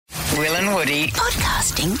Will and Woody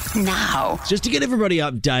podcasting now. Just to get everybody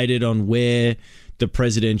updated on where the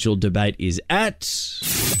presidential debate is at.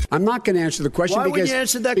 I'm not going to answer the question Why would you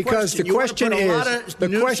answer that because question? the question you want to put a is lot of the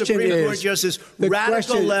new question Supreme is Court justice, the radical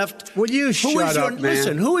question, left. Will you shut up, man?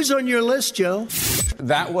 Listen, who is on your list, Joe?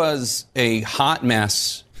 That was a hot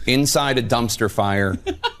mess inside a dumpster fire,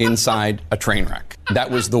 inside a train wreck. That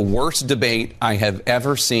was the worst debate I have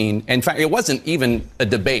ever seen. In fact, it wasn't even a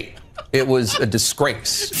debate. It was a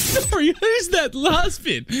disgrace. Sorry, who's that last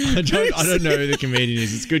bit? I don't know who the comedian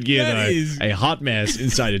is. It's good gear, That though. is- A hot mess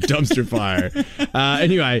inside a dumpster fire.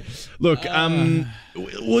 Anyway, look,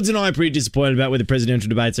 Woods and I are pretty disappointed about where the presidential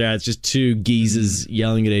debates are at. It's just two geezers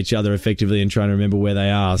yelling at each other effectively and trying to remember where they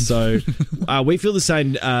are. So we feel the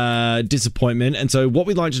same disappointment. And so what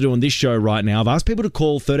we'd like to do on this show right now, I've asked people to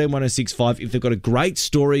call 131065 if they've got a great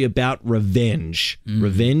story about revenge.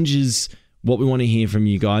 Revenge is what we want to hear from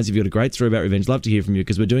you guys. If you've got a great story about revenge, love to hear from you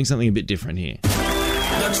because we're doing something a bit different here.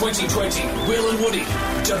 The 2020 Will and Woody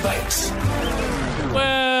debate.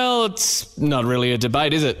 Well, it's not really a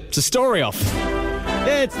debate, is it? It's a story off.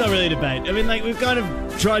 Yeah, it's not really a debate. I mean, we've kind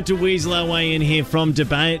of tried to weasel our way in here from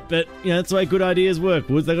debate, but, that's the way good ideas work,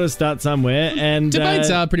 Woods. They've got to start somewhere. And Debates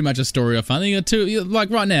are pretty much a story off. I think you got two, like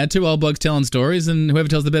right now, two old blokes telling stories, and whoever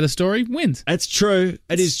tells the better story wins. It's true.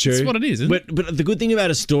 It is true. It's what it is, isn't it? But the good thing about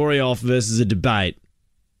a story off versus a debate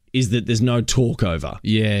is that there's no talk over.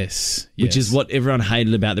 Yes. Which is what everyone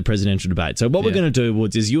hated about the presidential debate. So what we're going to do,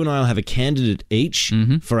 Woods, is you and I will have a candidate each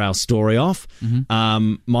for our story off.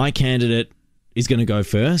 My candidate is going to go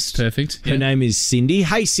first. Perfect. Her name is Cindy.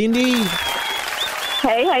 Hey, Cindy.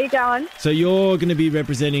 Hey, how you going? So you're going to be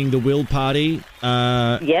representing the Will Party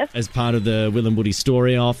Yes. as part of the Will and Woody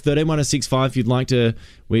story off. 131065 if you'd like to.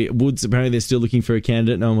 Woods, apparently they're still looking for a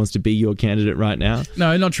candidate. No one wants to be your candidate right now.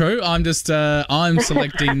 No, not true. I'm just, I'm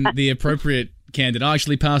selecting the appropriate candidate. I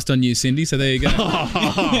actually passed on you, Cindy, so there you go. All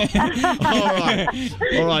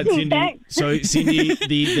right, Cindy. Thanks. So, Cindy,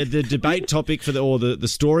 the debate topic the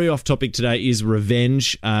story off topic today is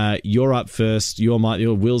revenge. You're up first. You're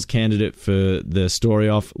Will's candidate for the story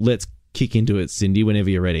off. Let's kick into it, Cindy, whenever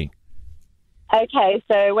you're ready. Okay,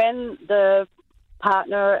 so when the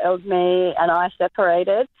partner of me and I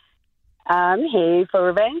separated, for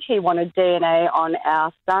revenge, he wanted DNA on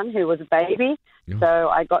our son who was a baby. So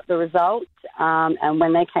I got the results, and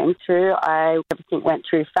when they came through, everything went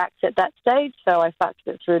through fax at that stage, so I faxed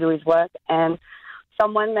it through to his work, and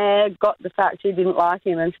someone there got the fax who didn't like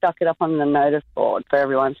him and stuck it up on the notice board for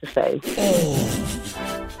everyone to see.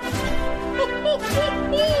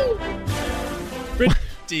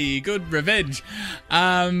 Pretty good revenge.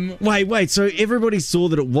 Wait. So everybody saw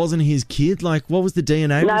that it wasn't his kid? Like, what was the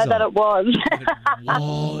DNA No, result? that it was.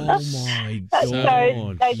 Oh, my God.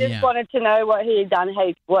 So they just wanted to know what he had done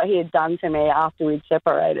to me after we'd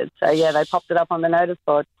separated. So, yeah, they popped it up on the notice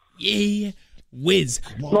board. Yeah. Whiz.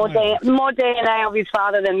 More DNA of his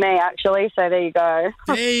father than me, actually. So there you go.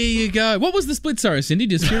 There you go. What was the split, sorry, Cindy?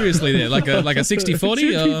 Just curiously there. Like a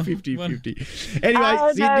 60-40? 50-50.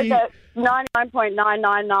 Anyway, Cindy. No,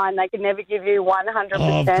 99.999. They could never give you 100%,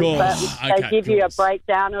 of course. but they give you a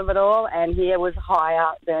breakdown of it all, and he was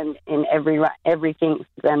higher than in everything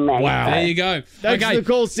than me. Wow. There you go. Thanks for the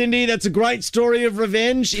call, Cindy. That's a great story of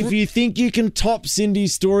revenge. If you think you can top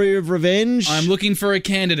Cindy's story of revenge, I'm looking for a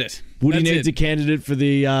candidate. Woody That's needs it. a candidate for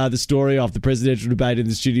the story off the presidential debate in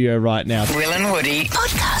the studio right now. Will and Woody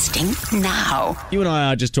podcasting now. You and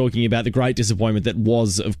I are just talking about the great disappointment that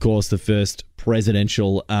was, of course, the first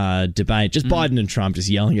presidential debate. Just Biden and Trump just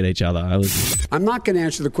yelling at each other. I'm not going to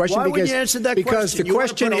answer the question Why would because you answer that because question? the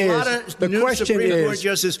question you want to is put a lot the of new question Supreme Court is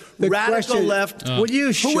justice, the radical question- left. Will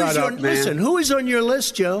you shut up, man? Listen, who is on your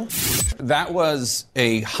list, Joe? That was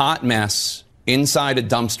a hot mess inside a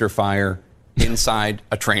dumpster fire, inside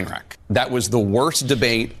a train wreck. That was the worst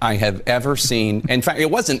debate I have ever seen. In fact,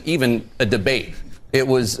 it wasn't even a debate. It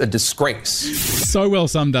was a disgrace. So well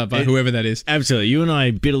summed up by whoever that is. Absolutely. You and I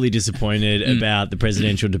are bitterly disappointed about the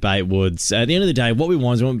presidential debate, Woods. At the end of the day, what we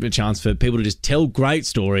want is a chance for people to just tell great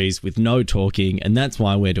stories with no talking, and that's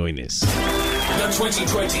why we're doing this. The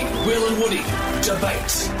 2020 Will and Woody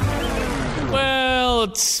debate. Well,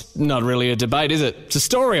 it's not really a debate, is it? It's a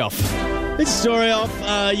story off. It's a story off.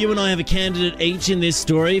 You and I have a candidate each in this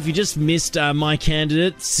story. If you just missed my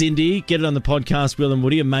candidate, Cindy, get it on the podcast, Will and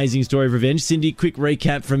Woody. Amazing story of revenge. Cindy, quick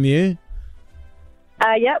recap from you.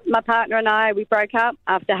 Yep, my partner and I, we broke up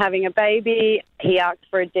after having a baby. He asked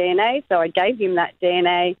for a DNA, so I gave him that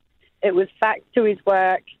DNA. It was faxed to his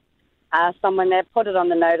work. Someone there put it on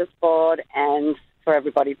the notice board and for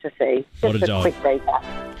everybody to see. What a Just a dog. quick recap.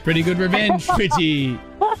 Pretty good revenge. Pretty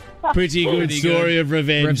good story of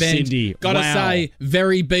revenge, Cindy. Gotta Wow. say,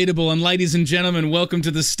 very beatable. And ladies and gentlemen, welcome to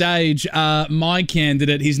the stage. My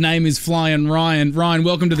candidate, his name is Flying Ryan. Ryan,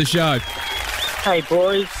 welcome to the show. Hey,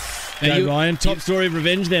 boys. Go, Ryan. Top story of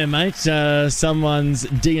revenge there, mate. Someone's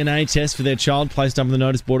DNA test for their child placed up on the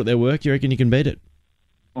notice board at their work. You reckon you can beat it?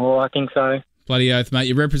 Oh, I think so. Bloody oath, mate.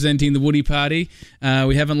 You're representing the Woody Party.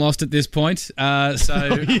 We haven't lost at this point. So That's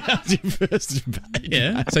your first debate.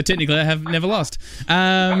 yeah. So technically, I have never lost.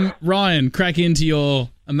 Ryan, crack into your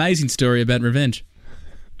amazing story about revenge.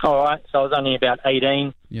 All right. So I was only about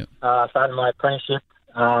 18. Yep. Started my apprenticeship.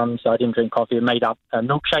 So I didn't drink coffee. I made up a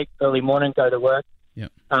milkshake early morning, go to work.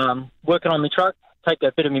 Yep. Working on my truck, take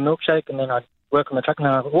a bit of my milkshake, and then I'd work on the truck, and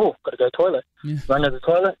then I go, oh, got to go to the toilet. Yeah. Run to the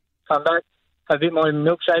toilet, come back, have a bit more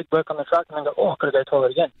milkshake, work on the truck, and then go, oh, got to go to the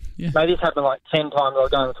toilet again. Yeah. Mate, this happened like 10 times. I was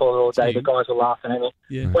going to the toilet all day. The guys were laughing at me.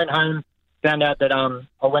 Yeah. Went home, found out that I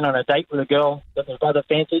went on a date with a girl that my brother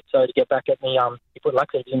fancied, so to get back at me, he put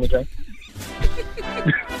laxatives in my drink.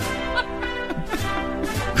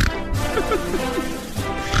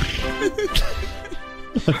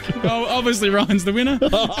 Oh, obviously Ryan's the winner.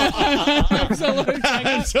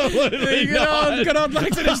 Absolutely Good old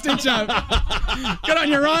laxative stitch up. Good on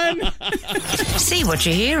you, Ryan. See what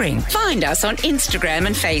you're hearing. Find us on Instagram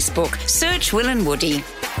and Facebook. Search Will and Woody.